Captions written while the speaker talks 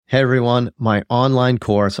Hey everyone, my online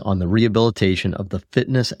course on the rehabilitation of the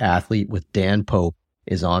fitness athlete with Dan Pope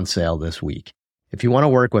is on sale this week. If you want to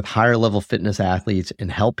work with higher level fitness athletes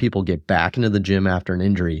and help people get back into the gym after an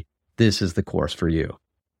injury, this is the course for you.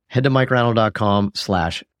 Head to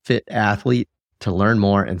MikeReinold.com/fitathlete to learn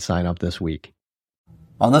more and sign up this week.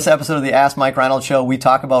 On this episode of the Ask Mike Reinold Show, we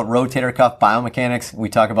talk about rotator cuff biomechanics, we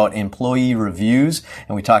talk about employee reviews,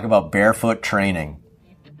 and we talk about barefoot training.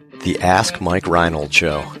 The Ask Mike Reinold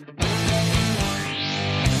Show.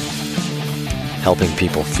 Helping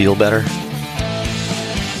people feel better,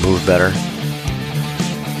 move better,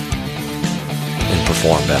 and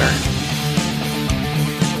perform better.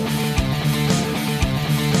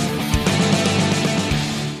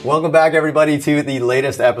 Welcome back, everybody, to the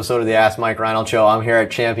latest episode of the Ask Mike Reinold Show. I'm here at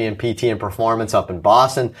Champion PT and Performance up in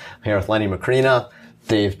Boston. I'm here with Lenny Macrina,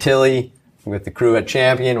 Dave Tilley, with the crew at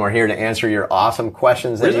Champion. We're here to answer your awesome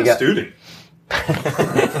questions that you got. Student?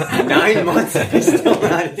 9 months, still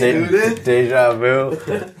not a student. Deja vu.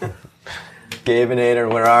 Gabeinator,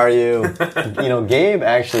 where are you? You know, Gabe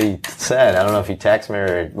actually said, I don't know if he texted me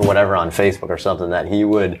or whatever on Facebook or something, that he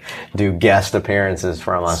would do guest appearances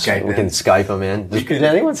from us. Skype we can Skype him in. Does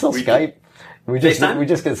anyone still Skype? We just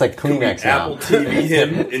get, it's like Kleenex now. Apple TV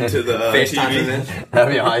him into the FaceTime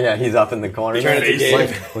TV. Yeah, he's up in the corner. Was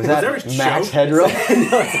that Max show? Headroom?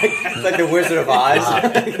 It's like the Wizard of Oz.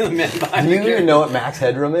 Do you even know what Max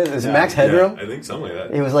Headroom is? Is it Max Headroom? Yeah, I think something like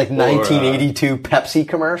that. It was like 1982 Pepsi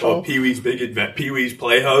commercial. Oh, Pee-wee's big event, Pee-wee's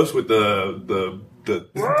Playhouse with the dude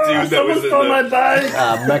that was in stole my bike.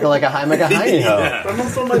 Mecca like a high, Mecca high ho. Yeah. Someone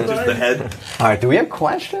stole my Just bike. the head. All right, do we have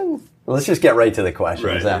questions? Let's just get right to the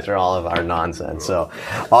questions after all of our nonsense. So,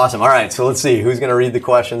 awesome. All right, so let's see. Who's going to read the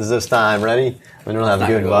questions this time? Ready? We don't have a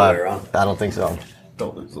good vibe. I don't think so.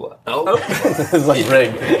 Don't lose a lot. Oh. It's like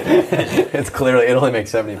rigged. It's clearly, it only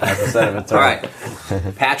makes 75% of its All right.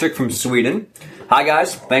 Patrick from Sweden. Hi,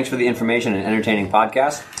 guys. Thanks for the information and entertaining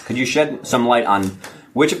podcast. Could you shed some light on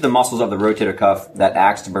which of the muscles of the rotator cuff that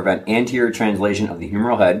acts to prevent anterior translation of the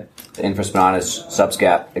humeral head, the infraspinatus,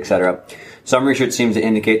 subscap, etc.? Some research seems to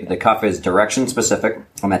indicate that the cuff is direction specific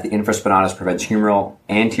and that the infraspinatus prevents humeral,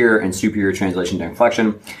 anterior, and superior translation during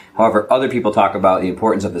flexion. However, other people talk about the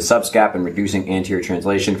importance of the subscap in reducing anterior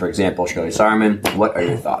translation. For example, Shirley Sarman. What are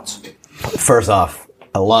your thoughts? First off,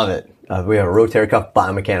 I love it. We have a rotator cuff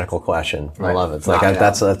biomechanical question. I love it. It's like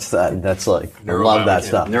that's like I love that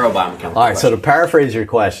stuff. Neurobiomechanical. All right, so to paraphrase your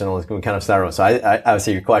question, let's kind of start with. So I would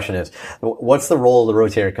say your question is, what's the role of the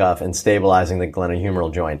rotator cuff in stabilizing the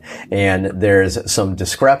glenohumeral joint? And there's some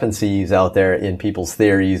discrepancies out there in people's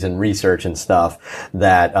theories and research and stuff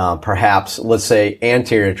that perhaps, let's say,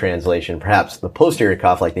 anterior translation, perhaps the posterior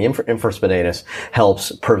cuff, like the infraspinatus,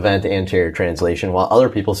 helps prevent anterior translation, while other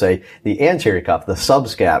people say the anterior cuff, the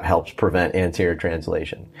subscap, helps prevent anterior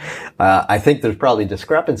translation. I think there's probably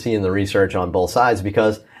discrepancy in the research on both sides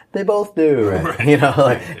because they both do. Right. You know,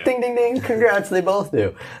 like ding, ding, ding, congrats, they both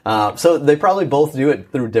do. So they probably both do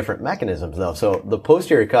it through different mechanisms though. So the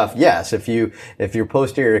posterior cuff, yes, if your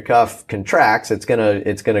posterior cuff contracts, it's gonna,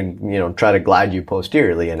 try to glide you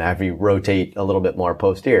posteriorly and have you rotate a little bit more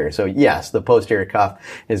posterior. So yes, the posterior cuff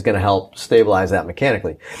is gonna help stabilize that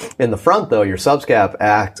mechanically. In the front though, your subscap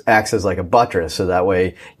acts as like a buttress, so that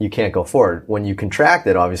way you can't go forward. When you contract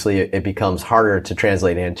it, obviously it becomes harder to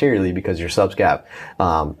translate anteriorly because your subscap,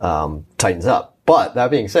 tightens up. But that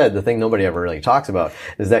being said, the thing nobody ever really talks about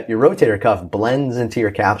is that your rotator cuff blends into your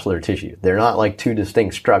capsular tissue. They're not like two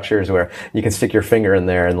distinct structures where you can stick your finger in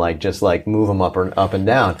there and just move them up and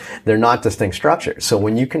down. They're not distinct structures. So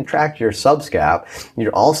when you contract your subscap,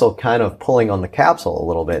 you're also kind of pulling on the capsule a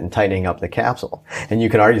little bit and tightening up the capsule. And you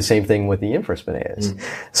can argue the same thing with the infraspinatus.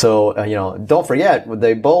 So, don't forget,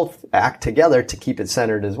 they both act together to keep it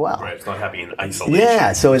centered as well. Right, it's not happening in isolation.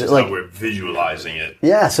 Yeah, so it's like how we're visualizing it.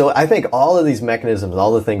 Yeah, so I think all of these mechanisms,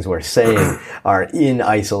 all the things we're saying are in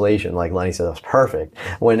isolation. Like Lenny said, that's perfect.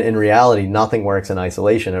 When in reality, nothing works in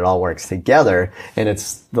isolation. It all works together. And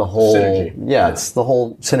it's the whole, it's the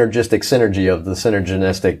whole synergy of the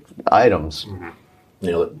synergistic items. Mm-hmm.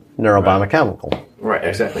 Nailed it. Neurobiomechanical. Right,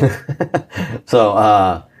 exactly.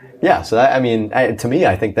 So, so that, to me,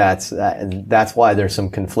 I think that's why there's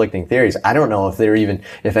some conflicting theories. I don't know if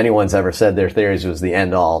if anyone's ever said their theories was the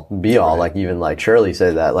end all be all, like even like Shirley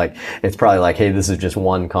said that, like, it's probably like, hey, this is just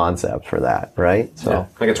one concept for that, right? So I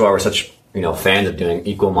think that's why we're such, fans of doing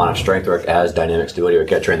equal amount of strength work as dynamic stability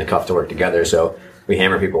work, train the cuff to work together. So we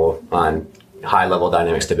hammer people on high level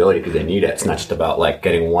dynamic stability because they need it. It's not just about like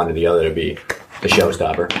getting one or the other to be the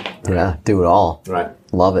showstopper. Yeah, do it all. Right.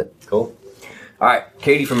 Love it. Cool. All right,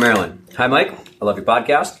 Katie from Maryland. Hi, Mike. I love your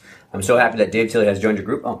podcast. I'm so happy that Dave Tilley has joined your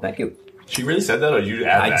group. Oh, thank you. She really said that, or you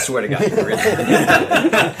add that? I swear to God.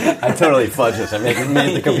 I totally fudged this. I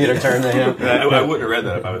made the computer turn to him. I wouldn't have read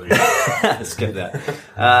that if I was you. Skip that.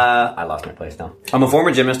 I lost my place now. I'm a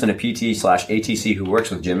former gymnast and a PT/ATC who works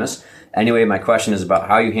with gymnasts. Anyway, my question is about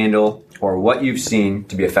how you handle or what you've seen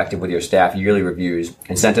to be effective with your staff yearly reviews,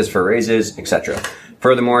 incentives for raises, etc.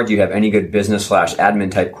 Furthermore, do you have any good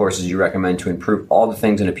business/admin type courses you recommend to improve all the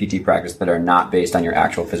things in a PT practice that are not based on your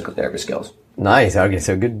actual physical therapy skills? Nice. Okay,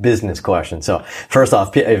 so good business question. So first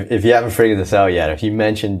off, if you haven't figured this out yet, if you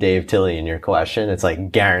mention Dave Tilley in your question, it's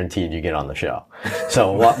like guaranteed you get on the show.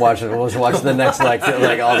 So watch the next like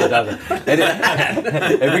all the dozen.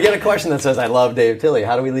 If we get a question that says I love Dave Tilley,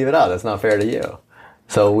 how do we leave it out? That's not fair to you.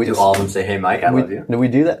 So do all of them say, "Hey, Mike, I love you"? Do we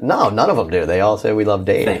do that? No, none of them do. They all say we love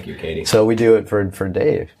Dave. Thank you, Katie. So we do it for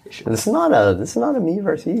Dave. This is not a me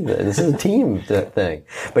versus you. This is a team thing.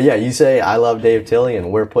 But yeah, you say I love Dave Tilley,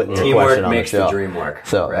 and we're putting your question on the show. Teamwork makes the dream work.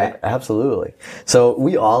 So right? Absolutely. So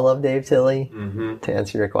we all love Dave Tilley. Mm-hmm. To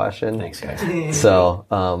answer your question. Thanks, guys.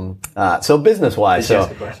 So business wise,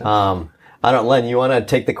 I don't, Len, you want to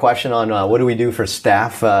take the question on what do we do for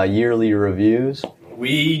staff yearly reviews?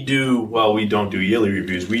 We don't do yearly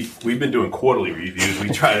reviews. We've been doing quarterly reviews. We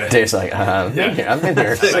try to. Dave's like, I've been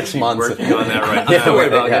here 6 months. Working on that right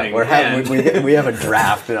now. We have a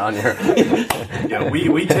draft on your. Yeah,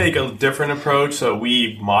 we take a different approach. So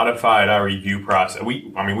we modified our review process. We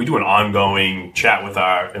do an ongoing chat with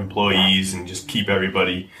our employees and just keep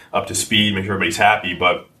everybody up to speed, make sure everybody's happy.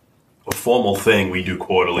 But a formal thing we do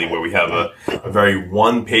quarterly where we have a very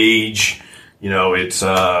one-page. It's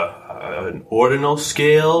an ordinal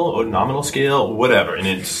scale or nominal scale, whatever, and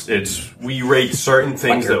it's we rate certain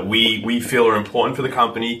things that we feel are important for the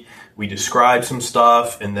company. We describe some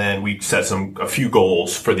stuff, and then we set a few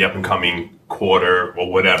goals for the up and coming quarter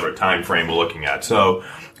or whatever time frame we're looking at. So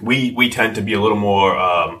we tend to be a little more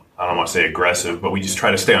I don't want to say aggressive, but we just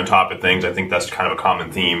try to stay on top of things. I think that's kind of a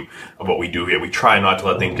common theme of what we do here. We try not to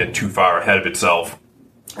let things get too far ahead of itself.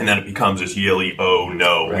 And then it becomes this yearly, oh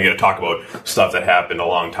no, we got to talk about stuff that happened a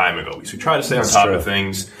long time ago. So we try to stay on top of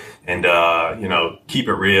things and, keep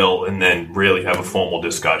it real and then really have a formal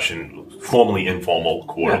discussion, formally informal,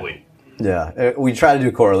 quarterly. Yeah, we try to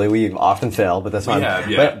do quarterly. We often fail, but that's fine.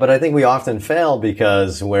 But I think we often fail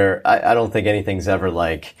because I don't think anything's ever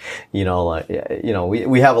we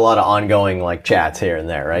have a lot of ongoing chats here and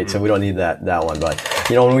there, right? Mm-hmm. So we don't need that one. But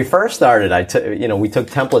when we first started, we took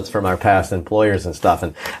templates from our past employers and stuff,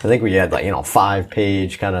 and I think we had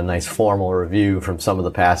 5-page kind of nice formal review from some of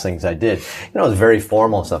the past things I did. It was very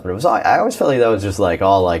formal stuff, but it was I always felt like that was just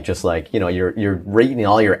you're rating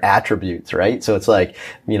all your attributes, right? So it's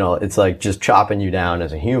just chopping you down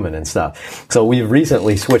as a human and stuff. So we've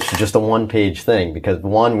recently switched to just a one-page thing because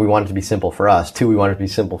one, we want it to be simple for us. Two, we want it to be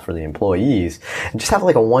simple for the employees, and just have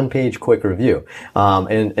a one-page quick review.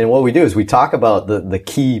 And what we do is we talk about the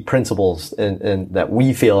key principles and that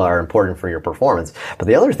we feel are important for your performance. But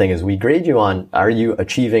the other thing is we grade you on, are you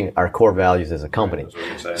achieving our core values as a company?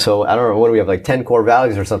 So I don't know, what do we have, 10 core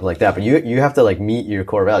values or something like that, but you have to meet your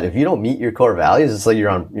core values. If you don't meet your core values, it's like you're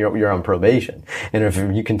on probation. And if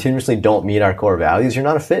you continuously don't meet our core values, you're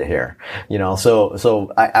not a fit here.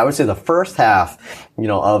 So I would say the first half,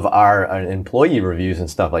 of our employee reviews and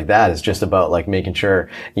stuff like that is just about making sure,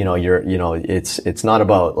 it's not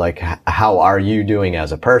about how are you doing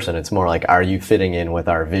as a person? It's more are you fitting in with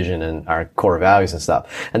our vision and our core values and stuff?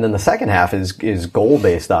 And then the second half is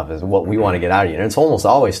goal-based stuff, is what we want to get out of you. And it's almost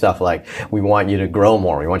always stuff we want you to grow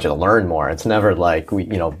more. We want you to learn more. It's never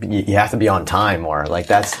you have to be on time more.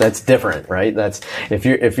 That's different, right? That's, if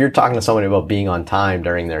you're talking to somebody about being on time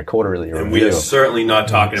during their quarterly review. And we are certainly not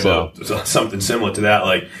talking about something similar to that,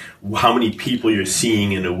 how many people you're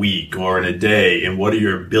seeing in a week or in a day, and what are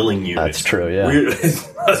your billing units. That's true, yeah.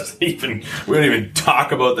 We don't even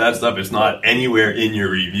talk about that stuff. It's not anywhere in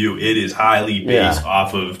your review. It is highly based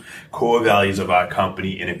off of core values of our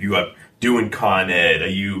company, and if you are doing Con Ed,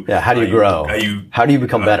 how do you grow? How do you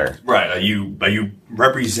become better? Right. Are you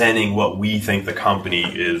representing what we think the company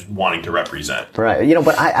is wanting to represent? Right.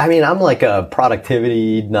 But I'm a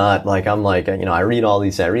productivity nut. I read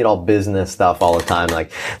all business stuff all the time.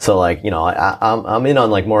 I'm in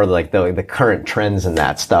on more of the current trends and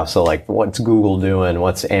that stuff. So what's Google doing?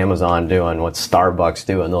 What's Amazon doing? What's Starbucks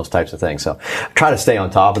doing? Those types of things. So I try to stay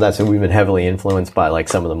on top of that. So we've been heavily influenced by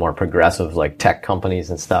some of the more progressive tech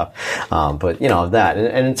companies and stuff. But that.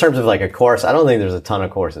 And in terms of a course, I don't think there's a ton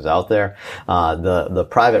of courses out there. The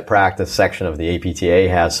private practice section of the APTA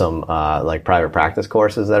has some private practice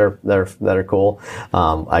courses that are cool.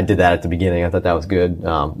 I did that at the beginning. I thought that was good.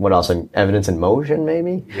 What else? Evidence in Motion,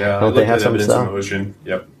 maybe? Yeah, don't they have some Evidence stuff? in Motion.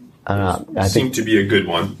 Yep. I Seemed to be a good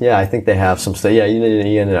one. Yeah, I think they have some stuff. Yeah, you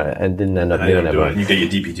didn't end up doing it. But you get your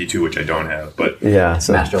DPT2, which I don't have, but yeah,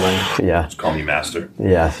 so, Master Lane. Yeah, just call me Master.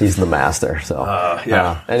 Yeah, he's the master. So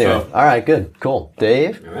anyway, So- all right, good, cool.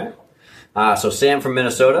 Dave, All right. So Sam from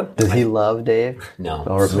Minnesota. does he love Dave? No.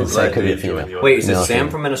 Or So maybe glad that could be a Dave joined female. you. Wait, is it No, Sam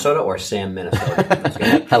okay. from Minnesota or Sam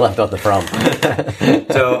Minnesota? I left out the from.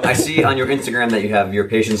 So I see on your Instagram that you have your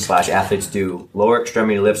patients/athletes do lower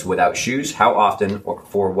extremity lifts without shoes. How often, or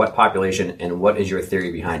for what population, and what is your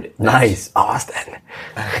theory behind it? Nice, Austin.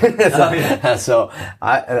 So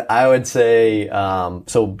I would say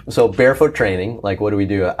so barefoot training. Like, what do we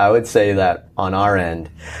do? I would say that on our end,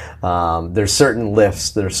 there's certain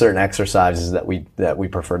lifts, there's certain exercises that we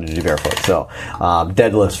prefer to do barefoot. So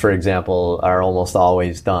deadlifts, for example, are almost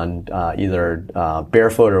always done either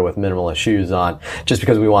barefoot or with minimalist shoes on, just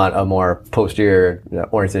because we want a more posterior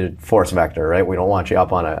oriented force vector, right? We don't want you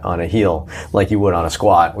up on a heel like you would on a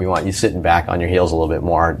squat. We want you sitting back on your heels a little bit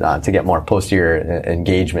more to get more posterior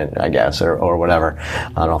engagement, I guess, or whatever.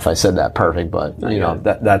 I don't know if I said that perfect, but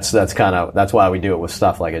that's why we do it with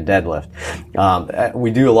stuff like a deadlift.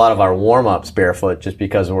 We do a lot of our warm-ups barefoot just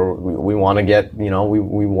because we want to get,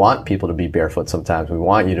 we want people to be barefoot sometimes. We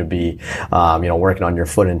want you to be, working on your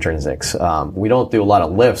foot intrinsics. We don't do a lot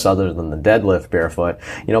of lifts other than the deadlift barefoot,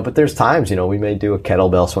 but there's times, we may do a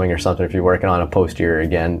kettlebell swing or something if you're working on a posterior,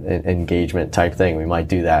 again, engagement type thing. We might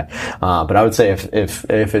do that. But I would say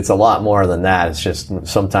if it's a lot more than that, it's just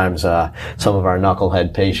sometimes some of our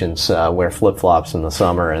knucklehead patients wear flip-flops in the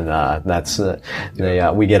summer, and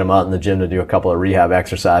we get them out in the gym to do a couple of rehab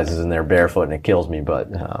exercises, and they're barefoot, and it kills me. But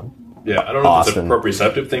I don't know if it's a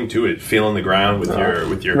proprioceptive thing too. It feeling the ground with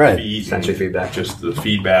your right. feet, Sensory feedback, just the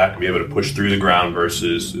feedback, and be able to push through the ground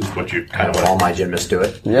versus is what you kind of all my gymnasts do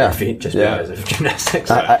it. Yeah. Their feet just because of gymnastics.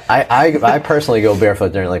 I personally go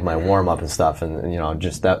barefoot during like my warm up and stuff, and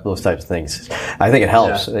just those types of things. I think it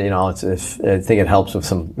helps. Yeah. I think it helps with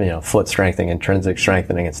some foot strengthening, intrinsic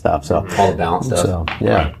strengthening and stuff. So all the balance stuff. So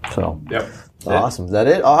yeah. So Yep. Awesome. Is that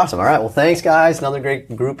it? Awesome. All right. Well, thanks, guys. Another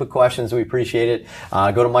great group of questions. We appreciate it.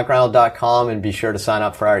 Go to MikeReinold.com and be sure to sign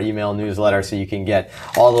up for our email newsletter so you can get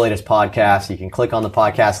all the latest podcasts. You can click on the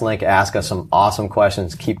podcast link, ask us some awesome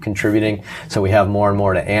questions, keep contributing so we have more and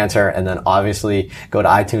more to answer. And then obviously go to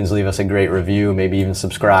iTunes, leave us a great review, maybe even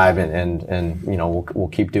subscribe, and we'll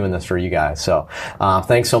keep doing this for you guys. So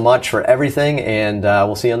thanks so much for everything, and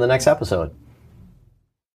we'll see you on the next episode.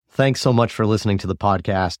 Thanks so much for listening to the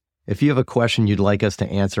podcast. If you have a question you'd like us to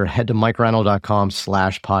answer, head to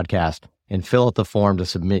MikeReinold.com/podcast and fill out the form to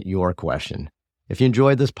submit your question. If you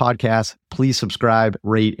enjoyed this podcast, please subscribe,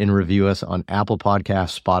 rate, and review us on Apple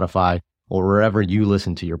Podcasts, Spotify, or wherever you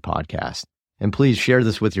listen to your podcast. And please share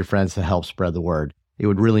this with your friends to help spread the word. It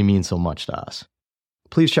would really mean so much to us.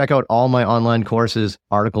 Please check out all my online courses,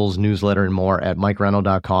 articles, newsletter, and more at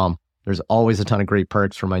MikeReinold.com. There's always a ton of great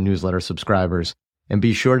perks for my newsletter subscribers. And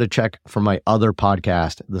be sure to check for my other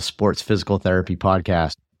podcast, the Sports Physical Therapy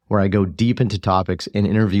Podcast, where I go deep into topics and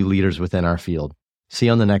interview leaders within our field. See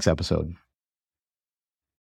you on the next episode.